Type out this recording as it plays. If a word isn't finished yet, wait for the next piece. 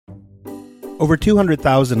Over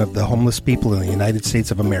 200,000 of the homeless people in the United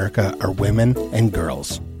States of America are women and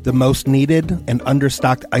girls. The most needed and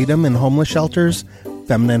understocked item in homeless shelters?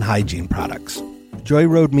 Feminine hygiene products. Joy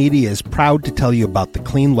Road Media is proud to tell you about the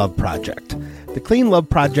Clean Love Project. The Clean Love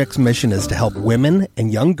Project's mission is to help women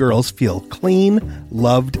and young girls feel clean,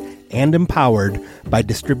 loved, and empowered by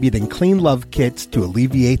distributing Clean Love kits to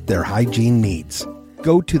alleviate their hygiene needs.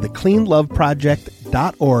 Go to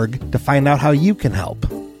thecleanloveproject.org to find out how you can help.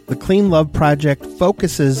 The Clean Love Project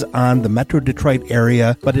focuses on the Metro Detroit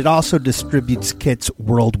area, but it also distributes kits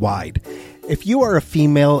worldwide. If you are a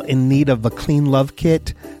female in need of a Clean Love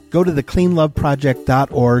kit, go to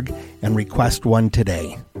thecleanloveproject.org and request one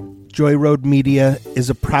today. Joy Road Media is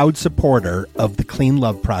a proud supporter of the Clean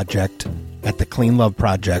Love Project at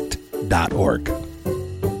thecleanloveproject.org.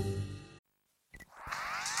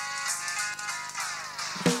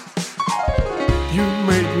 You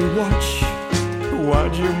made me watch.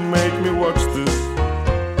 Why'd you make me watch this?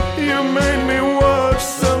 You made me watch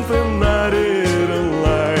something I didn't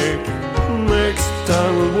like. Next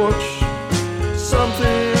time we'll watch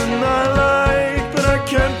something I like, but I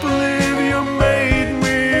can't believe you made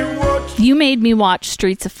me watch. You made me watch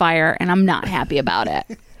Streets of Fire, and I'm not happy about it.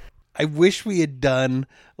 I wish we had done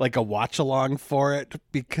like a watch along for it,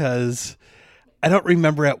 because I don't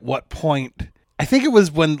remember at what point. I think it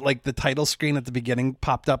was when like the title screen at the beginning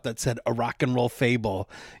popped up that said A Rock and Roll Fable.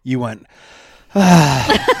 You went,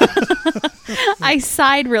 I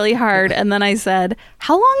sighed really hard, and then I said,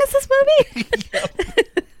 how long is this movie?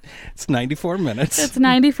 It's 94 minutes. It's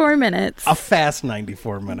 94 minutes. A fast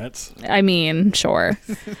 94 minutes. I mean, sure.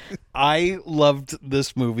 I loved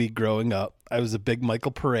this movie growing up. I was a big Michael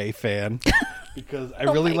Pare fan because I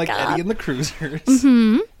really liked God. Eddie and the Cruisers.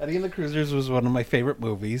 Mm-hmm. Eddie and the Cruisers was one of my favorite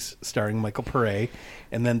movies starring Michael Pare.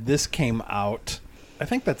 And then this came out. I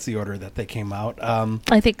think that's the order that they came out.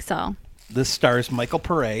 I think so. This stars Michael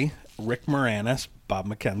Pare, Rick Moranis, Bob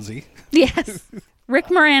McKenzie. Yes. Rick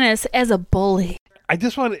Moranis as a bully. I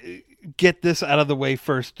just want to get this out of the way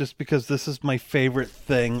first, just because this is my favorite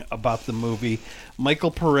thing about the movie. Michael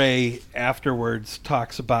Pare afterwards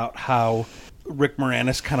talks about how Rick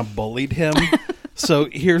Moranis kind of bullied him. So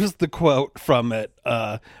here's the quote from it,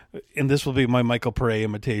 and this will be my Michael Pare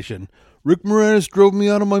imitation. Rick Moranis drove me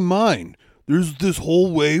out of my mind. There's this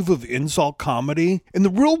whole wave of insult comedy. In the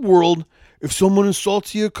real world, if someone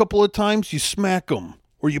insults you a couple of times, you smack them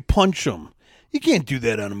or you punch them. You can't do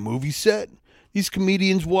that on a movie set. These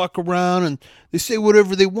comedians walk around and they say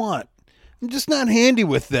whatever they want. I'm just not handy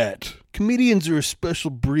with that. Comedians are a special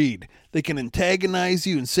breed. They can antagonize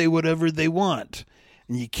you and say whatever they want,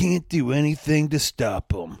 and you can't do anything to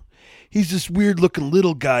stop them. He's this weird-looking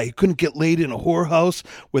little guy who couldn't get laid in a whorehouse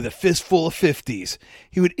with a fistful of 50s.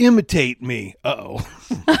 He would imitate me. Uh-oh.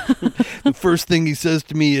 The first thing he says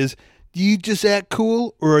to me is, do you just act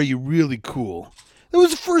cool, or are you really cool? That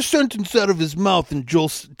was the first sentence out of his mouth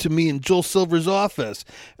to me in Joel Silver's office.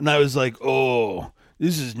 And I was like, oh,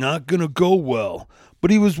 this is not going to go well. But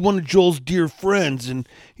he was one of Joel's dear friends, and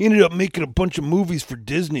he ended up making a bunch of movies for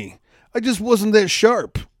Disney. I just wasn't that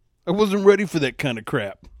sharp. I wasn't ready for that kind of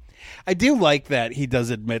crap. I do like that he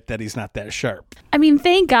does admit that he's not that sharp. I mean,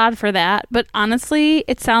 thank God for that. But honestly,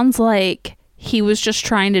 it sounds like he was just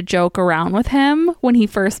trying to joke around with him when he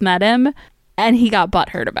first met him, and he got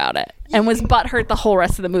butthurt about it. And was butthurt the whole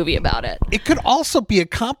rest of the movie about it. It could also be a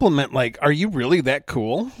compliment, like, are you really that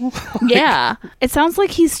cool? Yeah. It sounds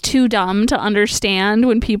like he's too dumb to understand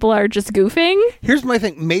when people are just goofing. Here's my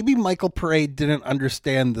thing. Maybe Michael Pare didn't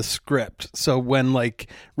understand the script. So when, like,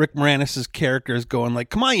 Rick Moranis' character is going, like,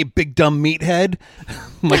 come on, you big dumb meathead.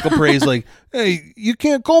 Michael Pare's like, hey, you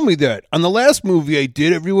can't call me that. On the last movie I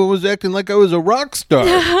did, everyone was acting like I was a rock star.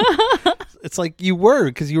 It's like you were,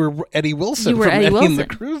 because you were Eddie Wilson from Eddie and the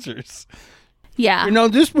Cruisers. Yeah. You know,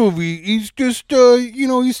 this movie, he's just,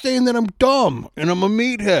 he's saying that I'm dumb and I'm a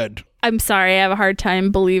meathead. I'm sorry, I have a hard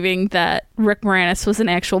time believing that Rick Moranis was an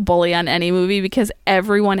actual bully on any movie, because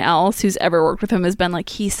everyone else who's ever worked with him has been like,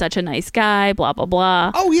 he's such a nice guy, blah, blah,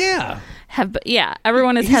 blah. Oh, yeah.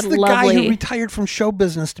 Everyone has had lovely... He's the guy who retired from show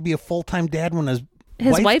business to be a full-time dad when his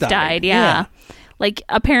wife died. Yeah. Like,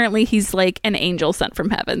 apparently he's like an angel sent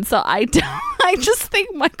from heaven. So I just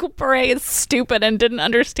think Michael Pare is stupid and didn't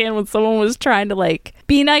understand when someone was trying to like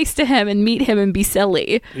be nice to him and meet him and be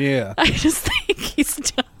silly. Yeah. I just think he's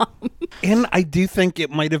dumb. And I do think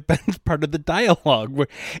it might have been part of the dialogue.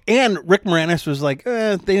 And Rick Moranis was like,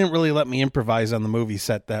 they didn't really let me improvise on the movie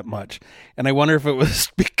set that much. And I wonder if it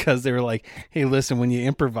was because they were like, hey, listen, when you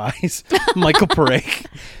improvise, Michael Pare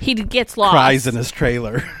he gets lost. Cries in his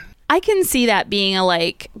trailer. I can see that being a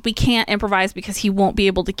like, we can't improvise because he won't be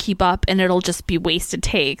able to keep up and it'll just be wasted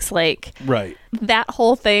takes. Like, Right. that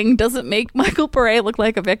whole thing doesn't make Michael Pare look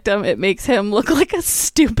like a victim. It makes him look like a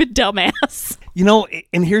stupid dumbass. You know,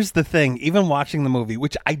 and here's the thing. Even watching the movie,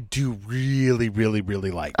 which I do really, really, really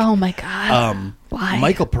like. Oh my God. Why?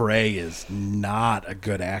 Michael Pare is not a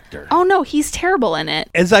good actor. Oh no, he's terrible in it.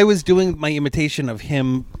 As I was doing my imitation of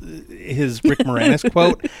him, his Rick Moranis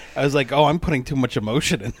quote, I was like, oh, I'm putting too much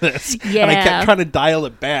emotion in this. Yeah. And I kept trying to dial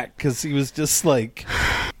it back because he was just like,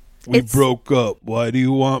 we broke up. Why do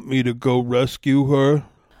you want me to go rescue her?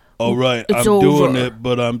 All right, It's I'm doing over. it,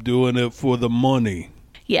 but I'm doing it for the money.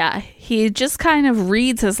 Yeah, he just kind of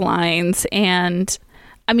reads his lines, and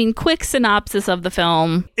I mean, quick synopsis of the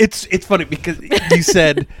film. It's funny because you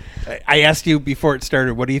said, I asked you before it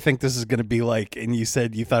started, what do you think this is going to be like? And you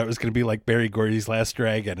said you thought it was going to be like Barry Gordy's Last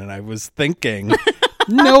Dragon. And I was thinking,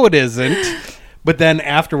 no, it isn't. But then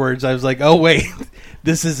afterwards, I was like, oh, wait,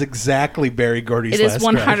 this is exactly Barry Gordy's It is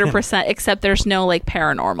Last Dragon. 100%, except there's no like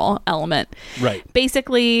paranormal element. Right.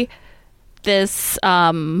 Basically, this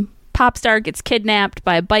pop star gets kidnapped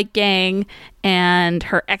by a bike gang, and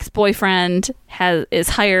her ex-boyfriend is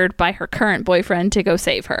hired by her current boyfriend to go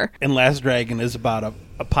save her. And Last Dragon is about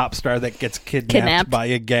a pop star that gets kidnapped Kidnapped. by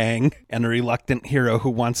a gang, and a reluctant hero who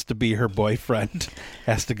wants to be her boyfriend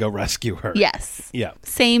has to go rescue her. Yes. Yeah.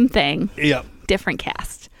 Same thing. Yeah. Different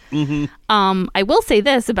cast. I will say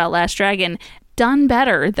this about Last Dragon: done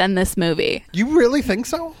better than this movie. You really think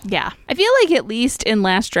so? Yeah. I feel like at least in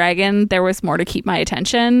Last Dragon, there was more to keep my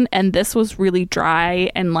attention, and this was really dry,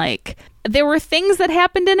 and like, there were things that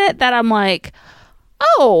happened in it that I'm like,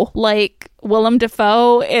 oh, like Willem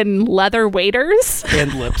Dafoe in leather waders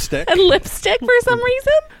And lipstick. and lipstick for some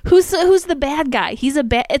reason. Who's the bad guy? He's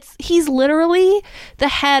literally the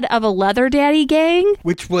head of a leather daddy gang.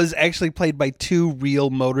 Which was actually played by two real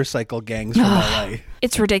motorcycle gangs from LA.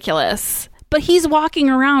 It's ridiculous. But he's walking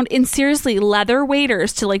around in seriously leather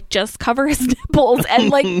waders to like just cover his nipples and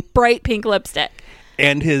like bright pink lipstick.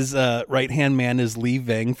 And his right-hand man is Lee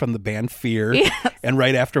Ving from the band Fear. Yes. And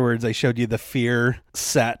right afterwards, I showed you the Fear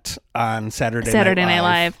set on Saturday Night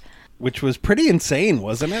Live. Which was pretty insane,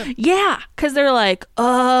 wasn't it? Yeah, because they're like,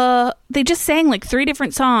 they just sang like 3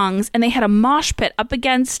 different songs, and they had a mosh pit up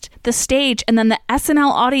against the stage, and then the SNL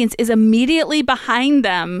audience is immediately behind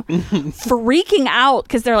them, freaking out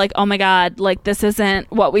because they're like, oh my God, like this isn't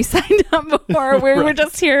what we signed up for. We were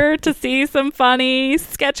just here to see some funny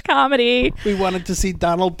sketch comedy. We wanted to see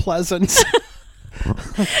Donald Pleasance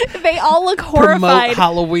They all look promote horrified.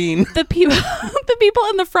 Halloween. The people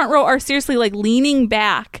in the front row are seriously like leaning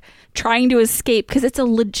back, trying to escape because it's a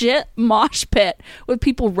legit mosh pit with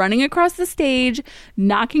people running across the stage,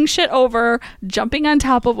 knocking shit over, jumping on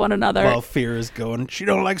top of one another. While Fear is going, she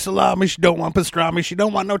don't like salami, she don't want pastrami, she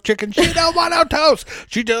don't want no chicken, she don't want no toast,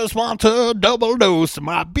 she just wants a double dose of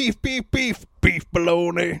my beef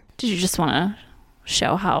bologna. Did you just want to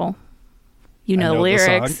show how you I know the the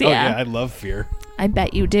lyrics? song. Oh, yeah, I love Fear. I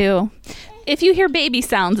bet you do. If you hear baby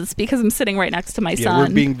sounds, it's because I'm sitting right next to my Yeah, son.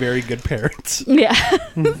 we're being very good parents. Yeah.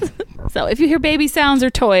 So if you hear baby sounds or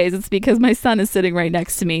toys, it's because my son is sitting right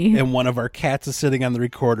next to me. And one of our cats is sitting on the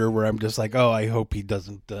recorder where I'm just like, oh, I hope he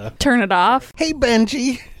doesn't. Turn it off. Hey,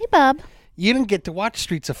 Benji, Hey, bub. you didn't get to watch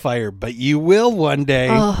Streets of Fire, but you will one day.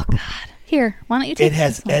 Oh, God. Here, why don't you take It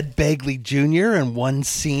has this one? Ed Begley Jr. in one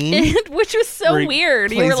scene. Which was so where he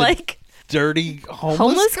weird. You plays were a like, dirty homeless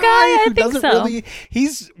Homeless guy, guy? I who think doesn't so. really.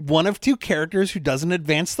 He's one of 2 characters who doesn't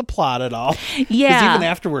advance the plot at all. Because Yeah. even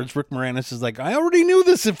afterwards, Rick Moranis is like, I already knew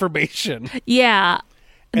this information. yeah.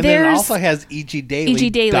 And then it There's- also has E.G. Daily, E.G.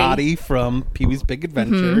 Daily. Mm-hmm. Dottie from Pee-wee's Big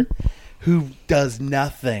Adventure, who does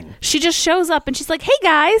nothing. She just shows up and she's like, hey,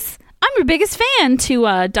 guys, I'm your biggest fan,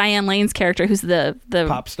 to Diane Lane's character, who's the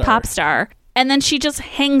Pop star. And then she just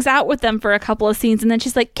hangs out with them for a couple of scenes, and then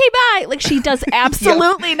she's like, okay, bye. Like, she does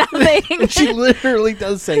absolutely nothing. She literally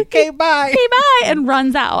does say, okay, bye. okay, bye, and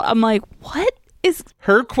runs out. I'm like, what is...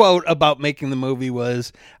 Her quote about making the movie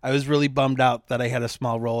was, I was really bummed out that I had a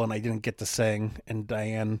small role and I didn't get to sing. And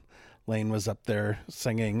Diane Lane was up there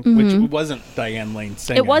singing, which wasn't Diane Lane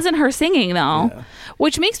singing. It wasn't her singing, though. Yeah.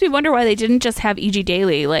 Which makes me wonder why they didn't just have E.G.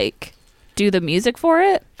 Daily, like, do the music for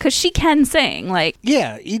it. Because she can sing. Like,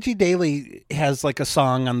 Yeah, E.G. Daily has like a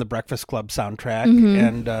song on the Breakfast Club soundtrack,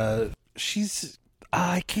 and she's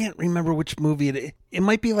I can't remember which movie it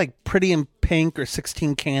might be like Pretty in Pink or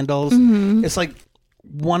 16 Candles. It's like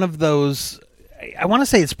one of those. I want to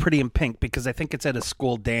say it's Pretty in Pink because I think it's at a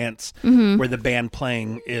school dance where the band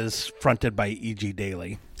playing is fronted by E.G.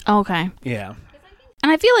 Daily. okay. Yeah.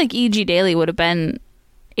 And I feel like E.G. Daily would have been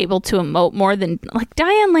able to emote more than, like,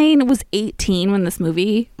 Diane Lane was 18 when this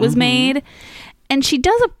movie was made, and she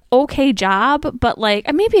does a okay job, but,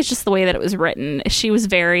 like, maybe it's just the way that it was written. She was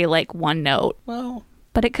very, like, one note. Well,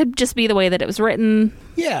 But it could just be the way that it was written.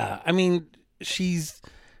 yeah, I mean,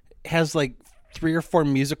 has like 3 or 4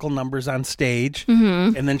 musical numbers on stage,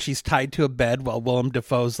 and then she's tied to a bed while Willem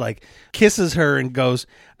Dafoe's like kisses her and goes,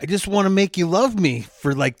 "I just want to make you love me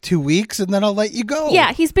for like 2 weeks, and then I'll let you go."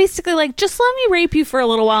 Yeah, he's basically like, just let me rape you for a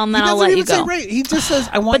little while, and then I'll let you go. Say rape. He just says,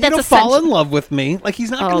 "I want But you to that's fall in essential- love with me." Like,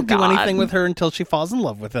 he's not going to do God. anything with her until she falls in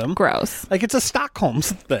love with him. Gross. Like, it's a Stockholm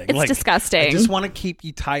thing. It's like, disgusting. I just want to keep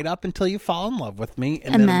you tied up until you fall in love with me,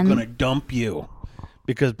 and And then I'm then- going to dump you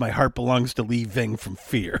because my heart belongs to Li Ving from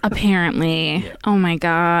Fear. Apparently. Oh my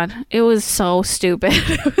God. It was so stupid.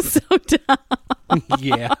 It was so dumb.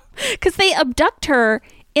 Yeah. Because they abduct her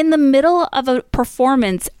in the middle of a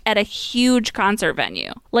performance at a huge concert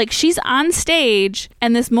venue. Like, she's on stage,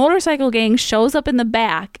 and this motorcycle gang shows up in the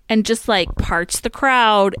back and just, like, parts the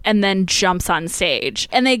crowd and then jumps on stage.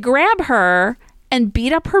 And they grab her and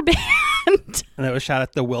beat up her band. And it was shot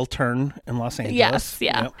at the Wiltern in Los Angeles. Yes,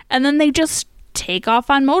 yeah. Yep. And then they just take off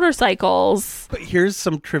on motorcycles. But here's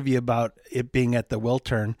some trivia about it being at the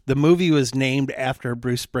Wiltern. The movie was named after a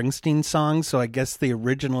Bruce Springsteen song, so I guess they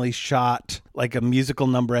originally shot like a musical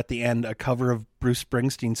number at the end, a cover of Bruce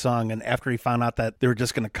Springsteen song, and after he found out that they were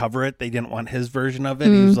just going to cover it, they didn't want his version of it.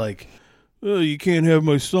 He was like, "Oh, you can't have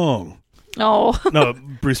my song." Oh. No,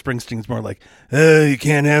 Bruce Springsteen's more like, "Oh, you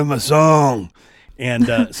can't have my song." And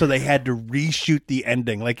so they had to reshoot the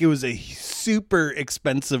ending. Like, it was a super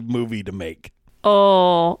expensive movie to make.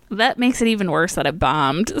 Oh, that makes it even worse that it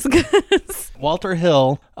bombed. Walter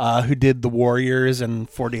Hill, who did The Warriors and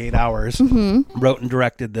 48 Hours, wrote and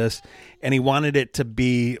directed this, and he wanted it to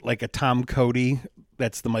be like a Tom Cody,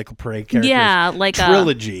 that's the Michael Pare character, Yeah, like a-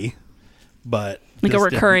 trilogy, but Like a this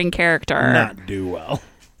did recurring character. not do well.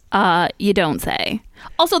 You don't say.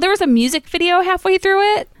 Also, there was a music video halfway through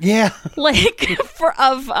it, Yeah, like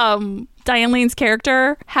of Diane Lane's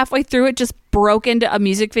character. Halfway through it, just broke into a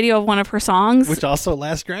music video of one of her songs. which also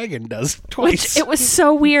Last Dragon does twice. It was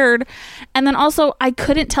so weird. And then also, I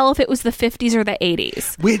couldn't tell if it was the 50s or the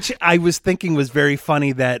 80s. Which I was thinking was very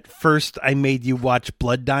funny that first I made you watch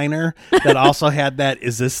Blood Diner that also had that.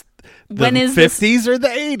 Is this the When is this- 50s or the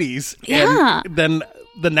 80s? Yeah. And then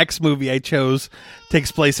the next movie I chose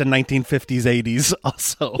takes place in 1950s, 80s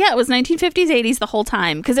also. Yeah, it was 1950s, 80s the whole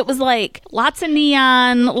time. Because it was like lots of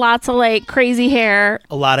neon, lots of like crazy hair.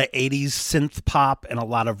 A lot of 80s synth pop and a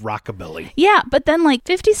lot of rockabilly. Yeah, but then like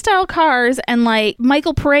 50s style cars, and like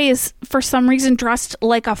Michael Pare is for some reason dressed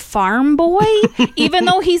like a farm boy, even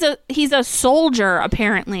though he's a soldier.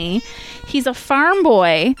 Apparently, he's a farm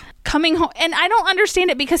boy coming home, and I don't understand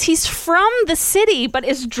it because he's from the city but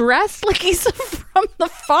is dressed like he's from the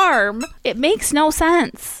farm. It makes no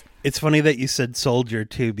sense. It's funny that you said soldier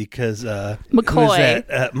too, because McCoy.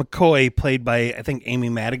 McCoy, played by I think Amy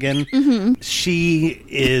Madigan. She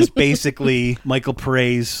is basically Michael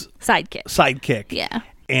Pare's Sidekick. sidekick. Yeah.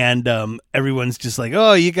 And everyone's just like,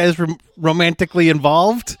 "Oh, you guys were romantically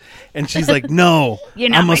involved?" And she's like, "No, You're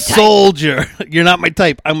not I'm my a type." soldier. You're not my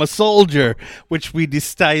type. I'm a soldier," which we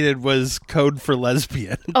decided was code for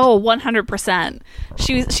lesbian. Oh, 100%.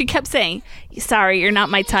 She kept saying, "Sorry, you're not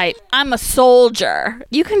my type. I'm a soldier."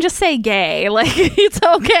 You can just say gay. Like, it's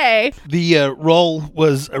okay. The role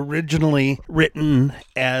was originally written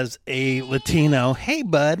as a Latino, hey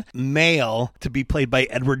bud, male to be played by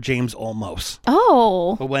Edward James Olmos.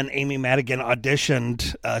 Oh. But when Amy Madigan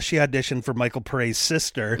auditioned, she auditioned for Michael Pare's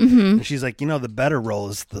sister, and she's like, the better role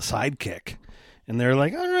is the sidekick. And they're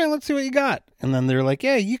like, all right, let's see what you got. And then they're like,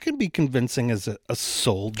 yeah, you can be convincing as a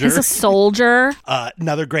soldier. As a soldier.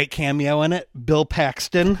 Another great cameo in it, Bill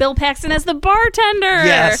Paxton. Bill Paxton as the bartender.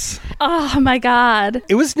 Yes. Oh, my God.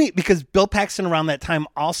 It was neat because Bill Paxton around that time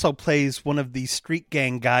also plays one of the street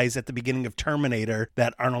gang guys at the beginning of Terminator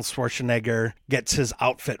that Arnold Schwarzenegger gets his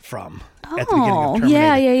outfit from at the beginning of Oh,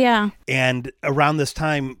 Terminator. yeah. And around this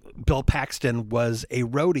time, Bill Paxton was a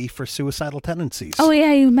roadie for Suicidal Tendencies. Oh,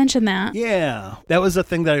 yeah, you mentioned that. Yeah. That was a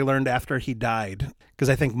thing that I learned after he died. Because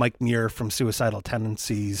I think Mike Muir from Suicidal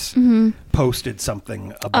Tendencies posted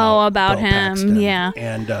something about about Bill him, Paxton. yeah.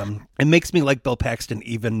 And it makes me like Bill Paxton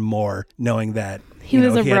even more, knowing that He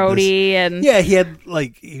was a had roadie and yeah,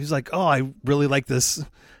 he was like, oh, I really like this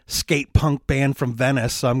skate punk band from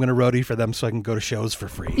Venice, so I'm going to roadie for them so I can go to shows for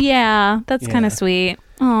free. yeah, that's kind Yeah. of sweet.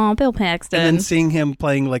 Oh, Bill Paxton. And then seeing him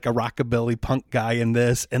playing like a rockabilly punk guy in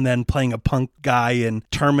this, and then playing a punk guy in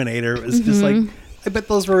Terminator, it was just like, I bet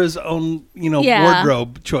those were his own, Yeah.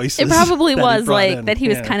 wardrobe choices. It probably that he was brought like in. that he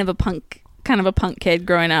was Yeah. kind of a punk kid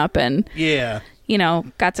growing up, and Yeah.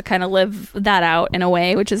 got to kind of live that out in a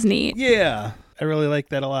way, which is neat. Yeah. I really like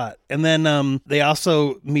that a lot. And then they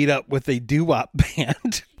also meet up with a doo-wop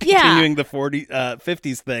band, continuing the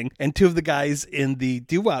 50s thing. And two of the guys in the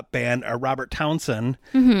doo-wop band are Robert Townsend,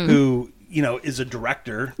 who, is a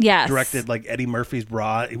director. Yes. Directed like Eddie Murphy's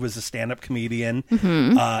Raw. He was a stand-up comedian.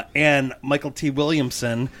 And Michael T.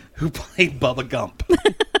 Williamson, who played Bubba Gump.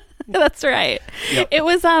 That's right. Yep. It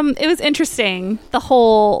was interesting. The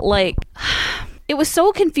whole it was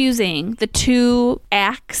so confusing, the two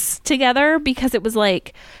acts together, because it was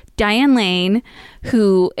like Diane Lane,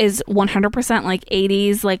 who is 100% like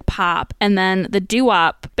 80s like pop, and then the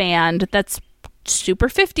doo-wop band that's super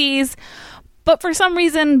 50s, but for some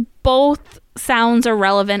reason both sounds are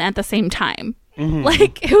relevant at the same time.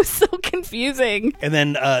 Like, it was so confusing. And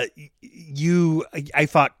then I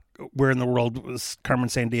thought Where in the World was Carmen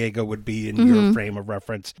Sandiego would be in your frame of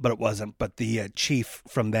reference, but it wasn't. But the chief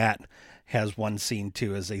from that has one scene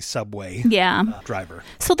too as a subway driver.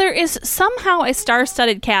 So there is somehow a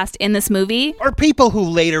star-studded cast in this movie, or people who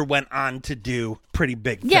later went on to do pretty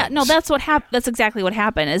big things. Yeah, no, that's what happened. That's exactly what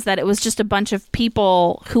happened. Is that it was just a bunch of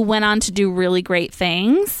people who went on to do really great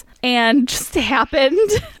things, and just happened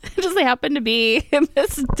to be in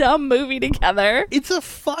this dumb movie together. It's a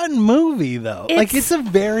fun movie, though. It's a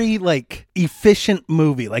very efficient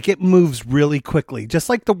movie. Like, it moves really quickly, just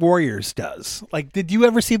like The Warriors does. Like, did you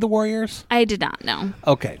ever see The Warriors? I did not know.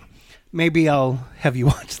 Okay. Maybe I'll have you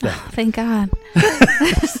watch that. Thank God.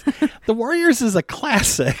 The Warriors is a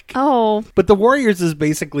classic. Oh. But The Warriors is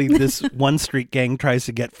basically this one street gang tries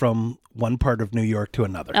to get from one part of New York to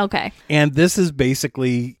another. Okay. And this is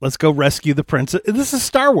basically, let's go rescue the princess. This is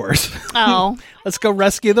Star Wars. Oh. Let's go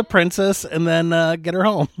rescue the princess and then get her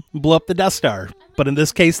home. Blow up the Death Star. But in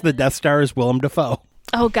this case, the Death Star is Willem Dafoe.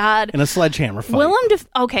 Oh, God. In a sledgehammer fight.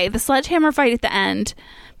 Okay, the sledgehammer fight at the end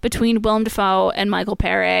between Willem Dafoe and Michael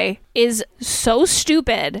Pare is so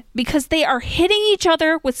stupid because they are hitting each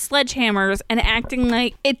other with sledgehammers and acting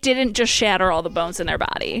like it didn't just shatter all the bones in their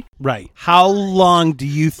body. Right. How long do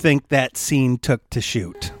you think that scene took to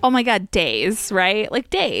shoot? Oh my God, days, right? Like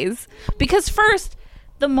days. Because first,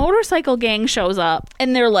 the motorcycle gang shows up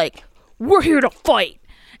and they're like, we're here to fight.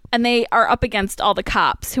 And they are up against all the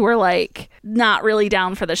cops who are not really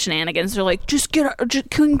down for the shenanigans. They're like,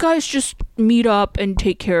 can you guys just meet up and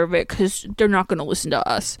take care of it? Because they're not going to listen to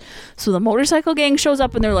us. So the motorcycle gang shows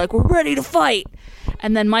up and they're like, we're ready to fight.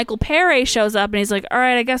 And then Michael Pare shows up and he's like, all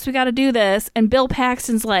right, I guess we got to do this. And Bill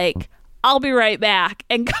Paxton's like, I'll be right back,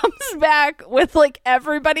 and comes back with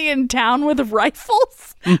everybody in town with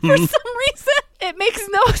rifles. For some reason, it makes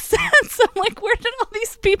no sense. I'm like, where did all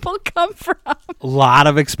these people come from? A lot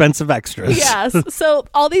of expensive extras. Yes. So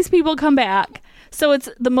all these people come back. So it's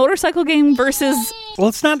the motorcycle gang versus... Well,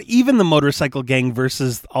 it's not even the motorcycle gang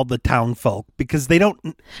versus all the town folk, because they don't...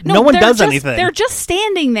 No one does anything. They're just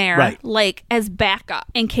standing there, right, as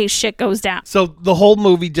backup in case shit goes down. So the whole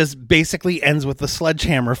movie just basically ends with a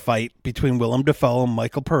sledgehammer fight between Willem Dafoe and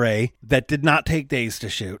Michael Pare that did not take days to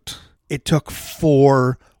shoot. It took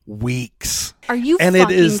 4 weeks. Are you and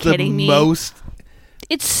fucking it is kidding me? Most...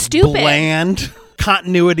 It's stupid. Bland...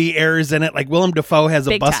 continuity errors in it. Like, Willem Dafoe has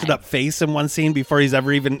a Big busted time. up face in one scene before he's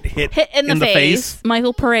ever even hit in the face.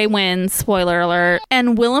 Michael Pare wins, spoiler alert,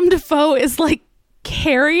 and Willem Dafoe is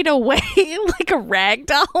carried away like a rag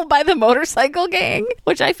doll by the motorcycle gang,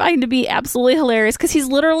 which I find to be absolutely hilarious because he's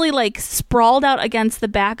literally sprawled out against the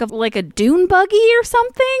back of a dune buggy or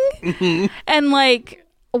something. And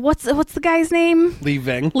what's the guy's name? Lee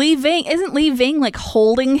Ving. Lee Ving. Isn't Lee Ving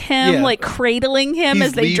holding him, cradling him He's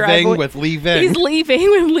as they Lee drive Ving away? with Lee Ving. He's leaving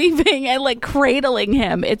with Lee Ving and cradling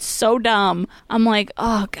him. It's so dumb. I'm like,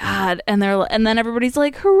 oh God. And then everybody's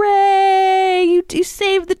like, hooray! You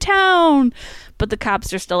saved the town. But the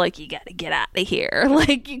cops are still you gotta get out of here.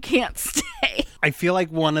 You can't stay. I feel like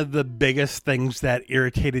one of the biggest things that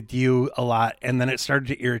irritated you a lot, and then it started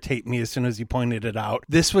to irritate me as soon as you pointed it out.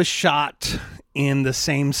 This was shot in the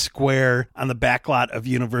same square on the backlot of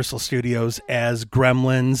Universal Studios as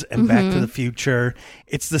Gremlins and Back to the Future.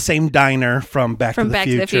 It's the same diner from Back to the Future. From Back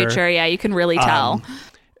to the Future, yeah, you can really tell.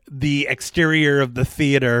 The exterior of the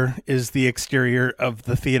theater is the exterior of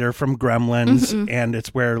the theater from Gremlins, and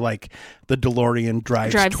it's where the DeLorean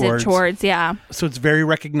drives towards. Yeah. So it's very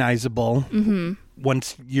recognizable.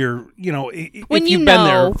 Once you're, when if you've been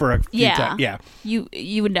there for a few times. Yeah.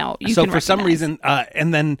 You would know. So for some reason,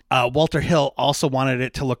 and then Walter Hill also wanted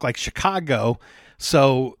it to look like Chicago,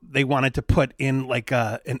 so they wanted to put in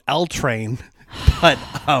an L train. But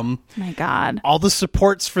my God, all the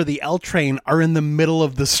supports for the L train are in the middle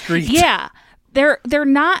of the street. Yeah, they're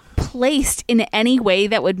not placed in any way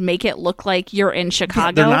that would make it look like you're in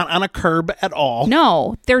Chicago. They're not on a curb at all.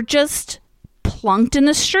 No, they're just plunked in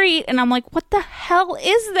the street, and I'm like, what the hell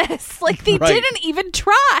is this? Like, they Right. didn't even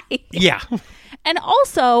try. Yeah. And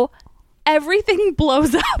also, everything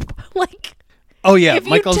blows up. Like, Oh yeah, if you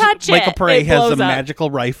Michael touch it, Pare it has a blows up. magical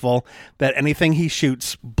rifle that anything he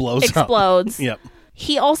shoots blows up. explodes. Yep.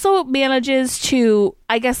 He also manages to,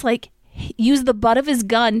 I guess, like, use the butt of his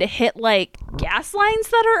gun to hit, like, gas lines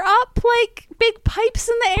that are up, like, big pipes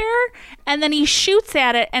in the air, and then he shoots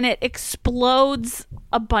at it, and it explodes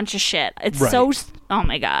a bunch of shit. It's Right. so... Oh,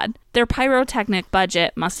 my God. Their pyrotechnic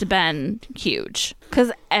budget must have been huge,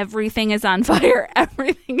 because everything is on fire.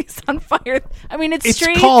 Everything is on fire. I mean, it's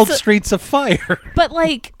called Streets of Fire. but,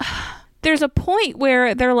 like, there's a point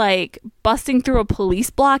where they're, like, busting through a police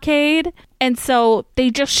blockade, and so they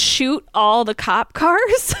just shoot all the cop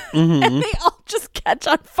cars, and they all just catch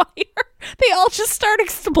on fire. They all just start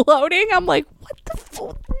exploding. I'm like, what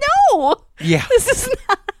the no! Yeah. This is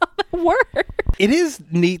not how that works. It is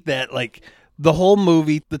neat that, like, the whole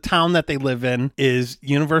movie, the town that they live in is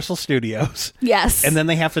Universal Studios. Yes. And then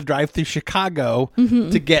they have to drive through Chicago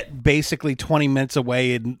to get basically 20 minutes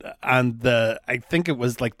away on the, I think it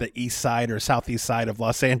was like the east side or southeast side of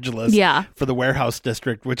Los Angeles. Yeah. For the warehouse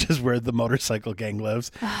district, which is where the motorcycle gang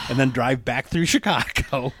lives. And then drive back through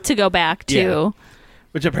Chicago. to go back to... Yeah.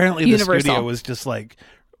 Which apparently the Universal. studio was just like,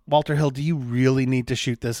 Walter Hill, do you really need to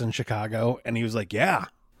shoot this in Chicago? And he was like, yeah.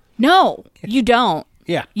 No, you don't.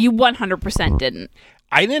 Yeah. You 100% didn't.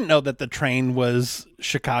 I didn't know that the train was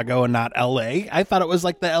Chicago and not L.A. I thought it was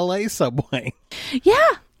like the L.A. subway. Yeah,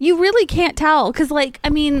 you really can't tell. Because, like, I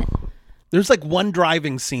mean... There's like one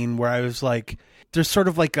driving scene where I was like, there's sort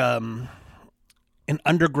of like an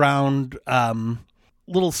underground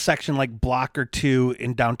little section, like block or two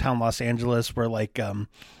in downtown Los Angeles where like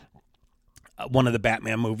one of the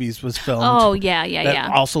Batman movies was filmed. Oh, yeah,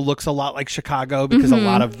 That also looks a lot like Chicago because a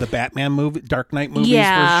lot of the Batman Dark Knight movies were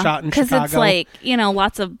shot in Chicago. because it's like, you know,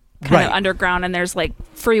 lots of kind of underground, and there's like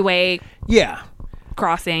freeway Yeah.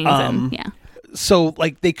 crossings and yeah. So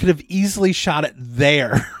like they could have easily shot it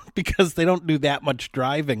there because they don't do that much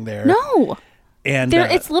driving there. No, And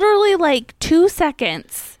it's literally like 2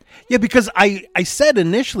 seconds. yeah, because I said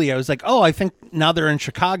initially I was like, oh, I think now they're in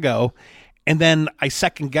Chicago. And then I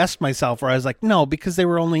second guessed myself where I was like, no, because they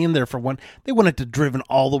were only in there for one. They wanted to driven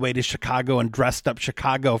all the way to Chicago and dressed up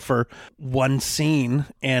Chicago for one scene.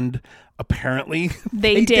 And apparently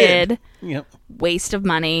They did. Yep. Waste of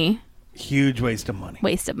money. Huge waste of money.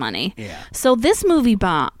 Waste of money. Yeah. So this movie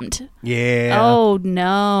bombed. Yeah. Oh,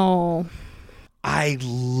 no. I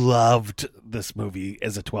loved this movie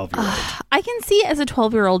as a 12-year-old. I can see as a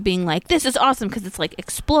 12-year-old being like, this is awesome because it's like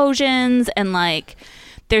explosions and like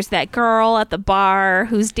there's that girl at the bar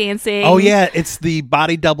who's dancing. Oh, yeah. It's the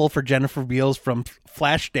body double for Jennifer Beals from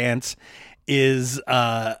Flashdance is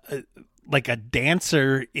like a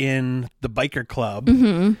dancer in the biker club,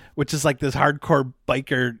 which is like this hardcore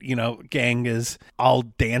biker, gang is all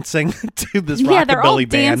dancing to this Yeah, they're all rockabilly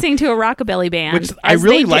band. dancing to a rockabilly band. Which I as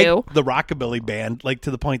really they do. like the rockabilly band, like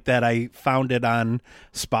to the point that I found it on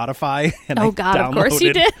Spotify. And Oh, I God, of course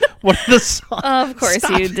you downloaded did. one of the songs. Of course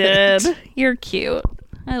Stop you it. did. You're cute.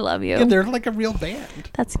 I love you. Yeah, they're like a real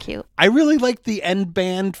band. That's cute. I really like the end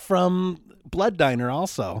band from Blood Diner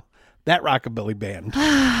also. That rockabilly band. With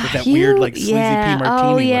that weird, like, sleazy P. Martini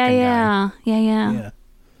Oh, yeah, looking yeah. guy. Yeah, yeah. Yeah.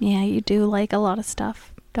 Yeah, you do like a lot of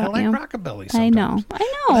stuff, I don't like you? rockabilly I sometimes. know. But I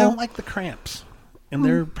I know. don't like the Cramps. And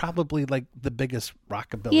they're probably like the biggest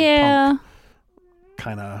rockabilly Yeah. punk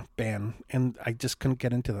kind of band. And I just couldn't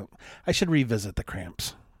get into them. I should revisit the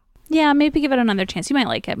Cramps. Yeah, maybe give it another chance. You might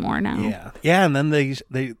like it more now. Yeah. Yeah, and then they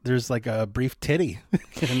there's like a brief titty.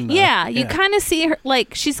 in, Yeah, you kind of see her,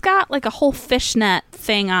 like, she's got like a whole fishnet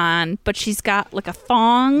thing on, but she's got like a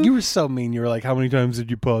thong. You were so mean. You were like, how many times did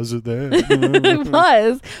you pause it there? It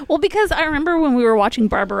was. Well, because I remember when we were watching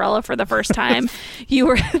Barbarella for the first time, you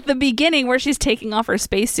were at the beginning where she's taking off her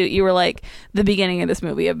spacesuit. You were like, the beginning of this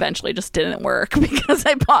movie eventually just didn't work because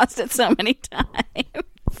I paused it so many times.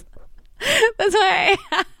 That's why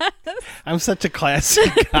I'm such a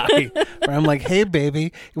classic guy where I'm like, hey,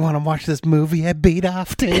 baby, you want to watch this movie I beat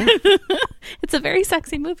off to? it's a very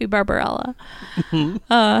sexy movie, Barbarella.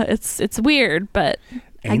 It's weird, but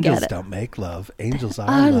I Angels get it. don't make love. Angels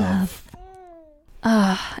are love.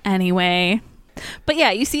 Anyway, but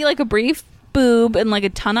yeah, you see like a brief boob and like a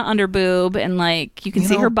ton of under boob, and like you can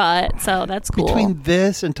see her butt, so that's cool. Between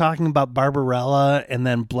this and talking about Barbarella and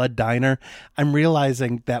then Blood Diner, I'm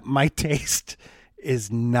realizing that my taste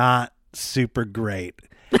is not super great.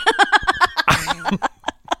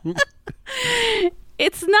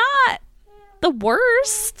 It's not not the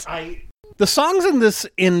worst. The songs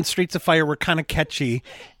in Streets of Fire were kind of catchy,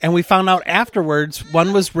 and we found out afterwards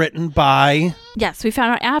one was written by Yes, we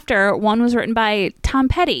found out after one was written by Tom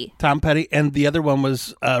Petty. and the other one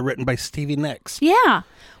was written by Stevie Nicks. Yeah,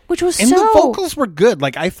 which was And the vocals were good.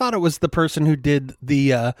 Like, I thought it was the person who did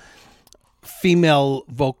the female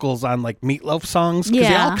vocals on like Meatloaf songs, because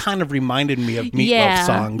they all kind of reminded me of Meatloaf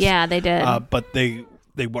songs. Yeah, they did. But they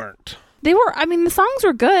weren't. They were. I mean, the songs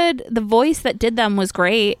were good. The voice that did them was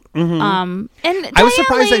great. And I was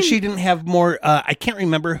surprised that she didn't have more. I can't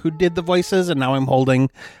remember who did the voices, and now I'm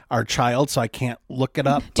holding our child, so I can't look it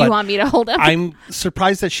up. Do you want me to hold up? I'm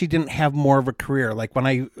surprised that she didn't have more of a career. Like, when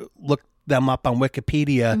I looked them up on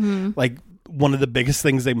Wikipedia, like, one of the biggest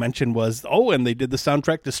things they mentioned was, and they did the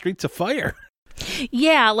soundtrack to Streets of Fire.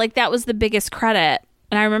 Yeah, like, that was the biggest credit.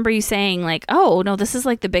 And I remember you saying, like, oh, no, this is,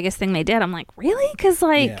 like, the biggest thing they did. I'm like, really? Because,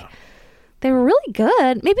 like... Yeah. They were really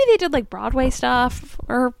good. Maybe they did like Broadway stuff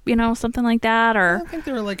or, something like that. Or I think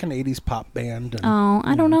they were like an 80s pop band.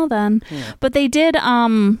 I don't know then. Yeah. But they did,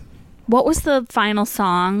 what was the final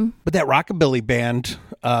song? But that rockabilly band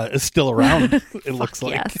is still around, it looks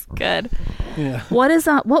like. Yes, good. Yeah. What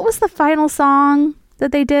was the final song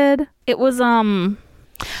that they did? It was,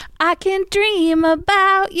 I Can Dream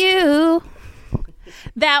About You.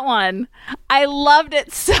 That one. I loved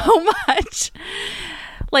it so much.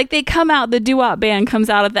 Like, they come out, the doo-wop band comes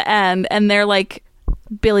out at the end, and they're like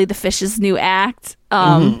Billy the Fish's new act,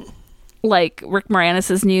 like Rick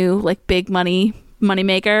Moranis' new like big money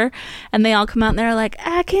maker, and they all come out and they're like,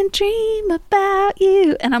 I can dream about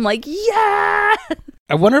you, and I'm like, yeah.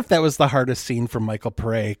 I wonder if that was the hardest scene for Michael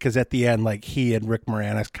Pare, because at the end, like, he and Rick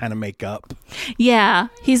Moranis kind of make up. Yeah,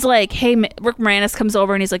 he's like, hey, Rick Moranis comes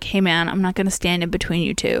over and he's like, hey man, I'm not gonna stand in between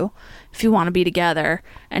you two if you want to be together,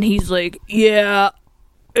 and he's like, yeah.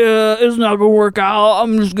 It's not gonna work out.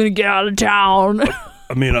 I'm just gonna get out of town.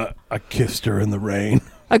 I mean, I kissed her in the rain.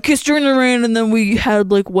 I kissed her in the rain, and then we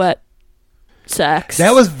had like wet sex.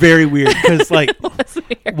 That was very weird, because like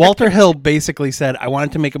Walter Hill basically said, I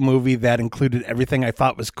wanted to make a movie that included everything I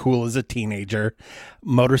thought was cool as a teenager: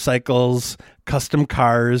 motorcycles, custom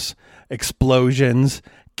cars, explosions,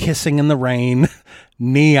 kissing in the rain,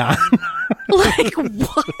 neon. Like,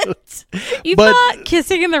 what? You thought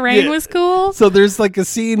kissing in the rain was cool? So there's like a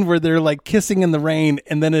scene where they're like kissing in the rain,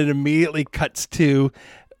 and then it immediately cuts to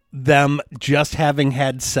them just having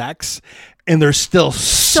had sex, and they're still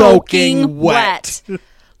soaking wet.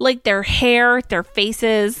 Like, their hair, their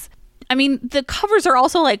faces. I mean, the covers are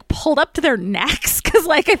also like pulled up to their necks, because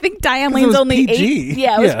like I think Diane Lane's only PG. 8.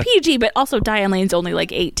 Yeah, it was PG, but also Diane Lane's only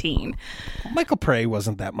like 18. Michael Pare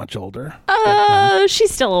wasn't that much older.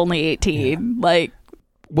 She's still only 18. Yeah. Like,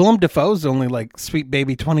 Willem Dafoe's only like sweet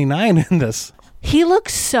baby 29 in this. He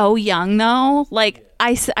looks so young though. Like,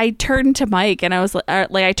 I turned to Mike and I was like,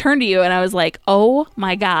 I turned to you and I was like, oh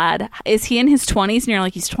my God, is he in his 20s? And you're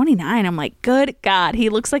like, he's 29. I'm like, good God, he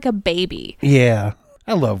looks like a baby. Yeah,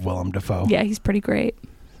 I love Willem Dafoe. Yeah, he's pretty great.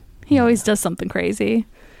 He always does something crazy.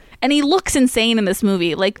 And he looks insane in this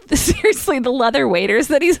movie. Like, seriously, the leather waders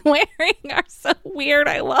that he's wearing are so weird.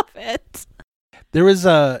 I love it. There was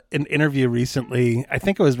an interview recently, I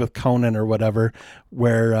think it was with Conan or whatever,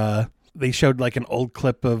 where they showed like an old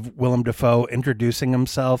clip of Willem Dafoe introducing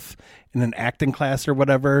himself in an acting class or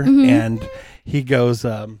whatever. Mm-hmm. And he goes,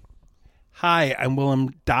 hi, I'm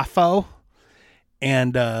Willem Dafoe.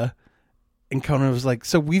 And Conan was like,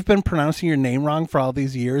 so we've been pronouncing your name wrong for all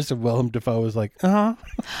these years? And Willem Dafoe was like, uh-huh.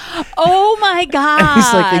 Oh, my God. And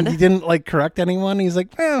he's like, and he didn't, like, correct anyone? He's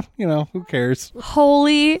like, who cares?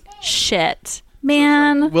 Holy shit.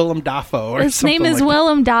 Man. Like Willem Dafoe or his name is like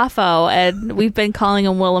Willem Dafoe, and we've been calling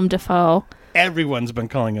him Willem Dafoe. Everyone's been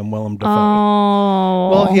calling him Willem Dafoe. Oh.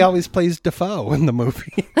 Well, he always plays Dafoe in the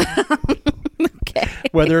movie. Okay.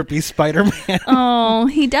 Whether it be Spider-Man. Oh,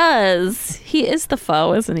 he does. He is the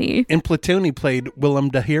foe, isn't he? In Platoon, he played Willem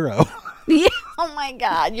Dafoe. Yeah. Oh my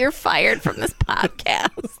God, you're fired from this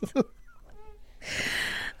podcast.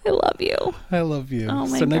 I love you. I love you. Oh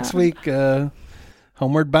my so God. Next week,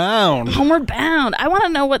 Homeward Bound. Homeward Bound. I want to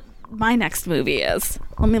know what my next movie is.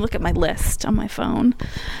 Let me look at my list on my phone.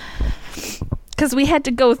 Because we had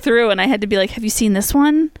to go through and I had to be like, have you seen this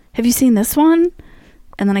one? Have you seen this one?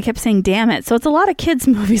 And then I kept saying, damn it. So it's a lot of kids'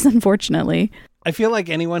 movies, unfortunately. I feel like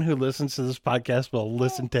anyone who listens to this podcast will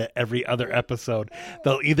listen to every other episode.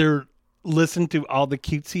 They'll either listen to all the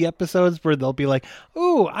cutesy episodes where they'll be like,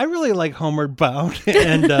 oh, I really like Homeward Bound.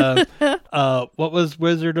 And what was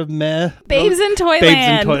Wizard of Meh? Babes in Toyland.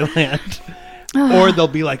 Babes in Toyland. Or they'll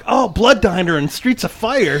be like, oh, Blood Diner and Streets of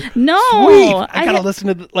Fire. No. Sweet. I gotta listen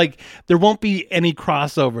to, there won't be any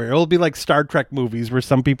crossover. It'll be like Star Trek movies where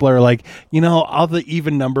some people are like, all the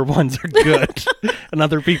even number ones are good. And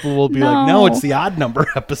other people will be like, no, it's the odd number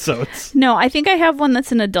episodes. No, I think I have one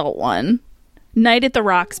that's an adult one. Night at the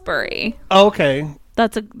Roxbury. Oh, okay.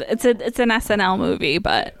 It's an SNL movie,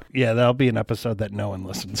 but yeah, that'll be an episode that no one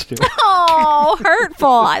listens to. Oh, hurtful.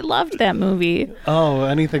 I loved that movie. Oh,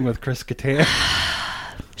 anything with Chris Kattan.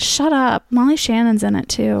 Shut up. Molly Shannon's in it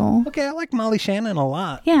too. Okay, I like Molly Shannon a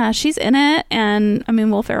lot. Yeah, she's in it, and I mean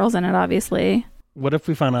Will Ferrell's in it, obviously. What if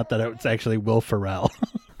we found out that it's actually Will Ferrell?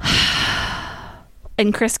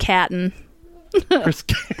 And Chris Kattan. I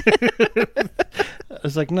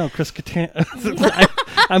was like, no, Chris Kattan.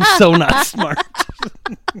 I'm so not smart.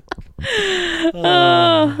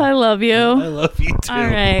 Oh, I love you. I love you too. All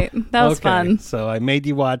right, that was fun. So I made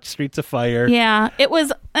you watch Streets of Fire. Yeah, it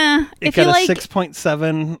was. It got a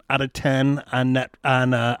 6.7 out of 10 on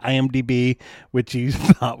IMDb, which you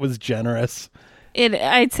thought was generous.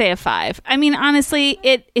 I'd say a 5. I mean, honestly,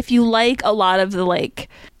 if you like a lot of the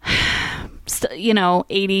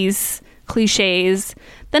 80s cliches,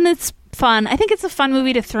 then it's fun. I think it's a fun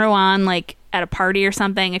movie to throw on at a party or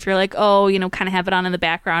something if you're like, oh, kind of have it on in the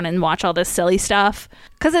background and watch all this silly stuff,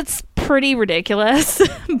 because it's pretty ridiculous.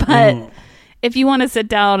 But if you want to sit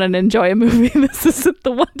down and enjoy a movie, this isn't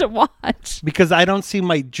the one to watch. Because I don't see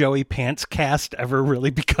my Joey Pants cast ever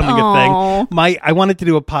really becoming a thing. I wanted to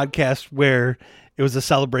do a podcast where it was a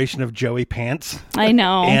celebration of Joey Pants. I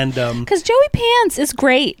know. And because Joey Pants is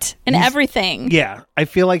great in everything. Yeah. I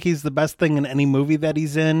feel like he's the best thing in any movie that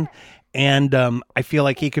he's in. And I feel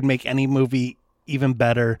like he could make any movie even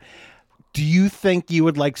better. Do you think you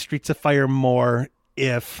would like Streets of Fire more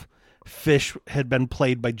if Fish had been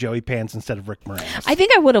played by Joey Pants instead of Rick Moranis? I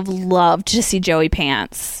think I would have loved to see Joey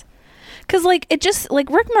Pants. Because, it just, Rick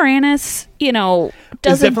Moranis,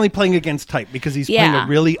 is definitely playing against type because he's playing a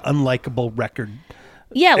really unlikable record.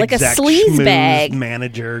 Yeah, like a sleaze bag.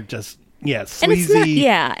 Manager, just, sleazy.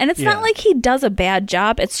 And it's not like he does a bad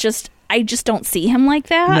job. It's just, I just don't see him like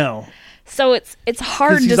that. No. So it's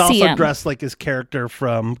hard to see him. He's also dressed like his character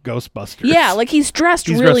from Ghostbusters. Yeah, he's dressed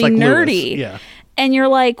really like nerdy. Lewis. Yeah. And you're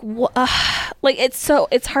like,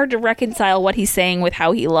 it's hard to reconcile what he's saying with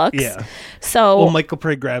how he looks. Yeah. So Michael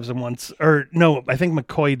Pray grabs him once, or no, I think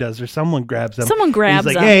McCoy does, or someone grabs him. Someone grabs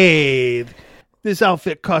him. He's like, hey, this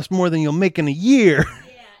outfit costs more than you'll make in a year.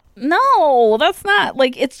 No, that's not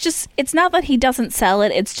it's not that he doesn't sell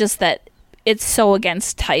it. It's just that it's so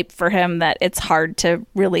against type for him that it's hard to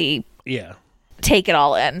really take it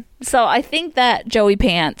all in. So I think that Joey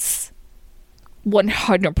Pants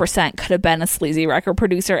 100% could have been a sleazy record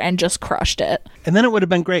producer and just crushed it. And then it would have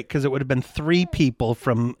been great because it would have been 3 people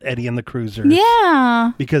from Eddie and the Cruisers.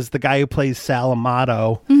 Yeah. Because the guy who plays Sal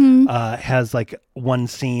Amato has one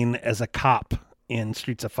scene as a cop in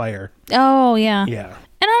Streets of Fire. Oh, yeah. Yeah.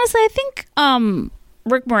 And honestly, I think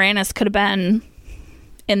Rick Moranis could have been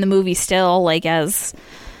in the movie still, as...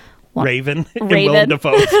 Raven in Willem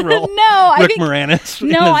Dafoe's role. No, Rick Moranis.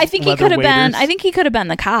 No, I think he could have been. I think he could have been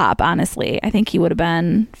the cop. Honestly, I think he would have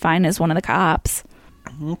been fine as one of the cops.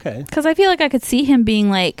 Okay. Because I feel like I could see him being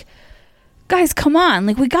like, "Guys, come on!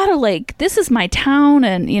 We gotta this is my town,"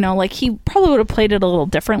 and he probably would have played it a little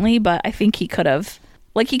differently. But I think he could have,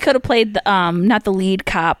 played the, not the lead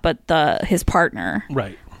cop, but his partner.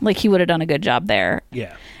 Right. He would have done a good job there.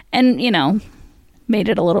 Yeah. And made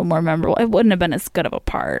it a little more memorable. It wouldn't have been as good of a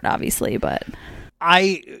part, obviously, but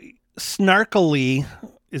snarkily,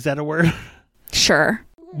 is that a word? Sure.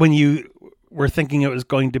 When you were thinking it was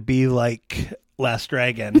going to be like Last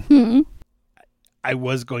Dragon, I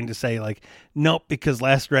was going to say nope, because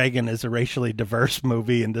Last Dragon is a racially diverse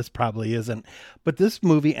movie and this probably isn't. But this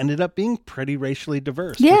movie ended up being pretty racially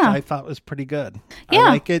diverse, which I thought was pretty good. Yeah. I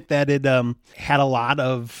like it that it had a lot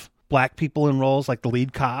of Black people in roles, the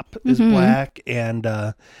lead cop is Black, and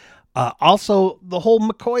also the whole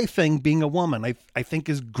McCoy thing being a woman I think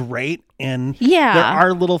is great, and there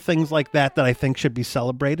are little things like that I think should be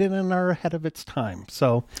celebrated and are ahead of its time.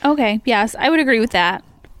 So okay, yes, I would agree with that.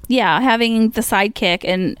 Yeah, having the sidekick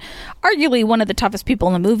and arguably one of the toughest people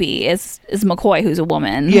in the movie is McCoy, who's a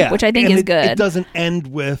woman, which I think is good. It doesn't end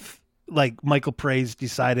with Michael Praise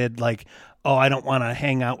decided oh, I don't want to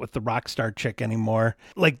hang out with the rock star chick anymore.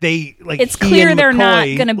 It's clear they're not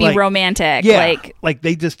going to be romantic. Yeah,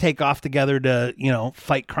 they just take off together to,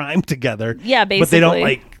 fight crime together. Yeah, basically. But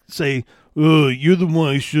they don't say, oh, you're the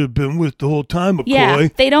one I should have been with the whole time, McCoy. Yeah,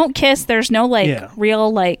 they don't kiss. There's no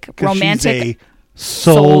real romantic she's a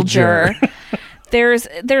soldier.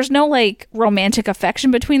 there's no like romantic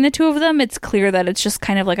affection between the two of them. It's clear that it's just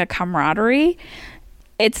kind of like a camaraderie.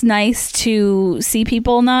 It's nice to see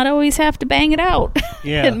people not always have to bang it out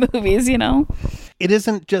in movies, you know? It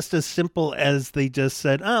isn't just as simple as they just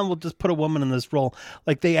said, oh, we'll just put a woman in this role.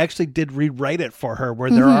 Like, they actually did rewrite it for her,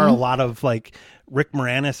 where there are a lot of, like, Rick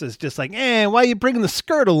Moranis is just like, why are you bringing the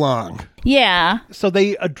skirt along? Yeah. So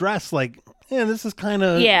they address, like, this is kind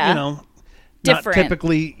of, you know, different. Not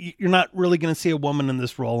typically, you're not really going to see a woman in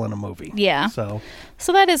this role in a movie. Yeah. So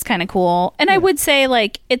that is kind of cool. And I would say,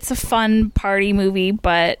 like, it's a fun party movie,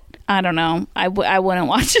 but I don't know. I wouldn't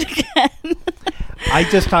watch it again. I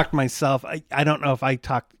just talked myself. I don't know if I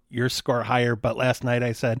talked your score higher, but last night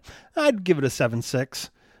I said I'd give it a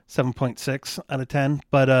 7.6 out of 10.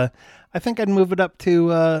 But I think I'd move it up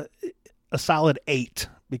to a solid 8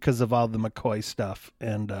 because of all the McCoy stuff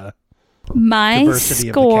and my diversity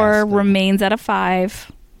of the score cast. remains at a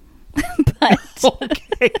 5. But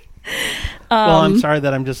okay. Well, I'm sorry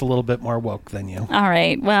that I'm just a little bit more woke than you. All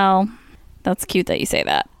right. Well, that's cute that you say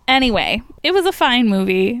that. Anyway, it was a fine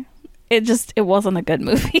movie. It wasn't a good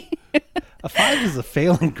movie. A 5 is a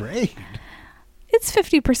failing grade. It's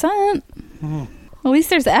 50%. At least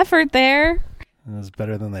there's effort there. It was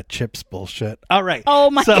better than that Chips bullshit. All right.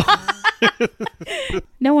 Oh my God.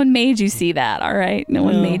 No one made you see that. All right. No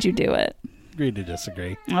one made you do it. Agree to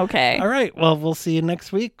disagree. Okay. All right. Well, we'll see you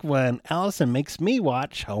next week when Allison makes me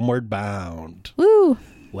watch Homeward Bound. Woo.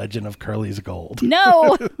 Legend of Curly's Gold.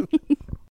 No.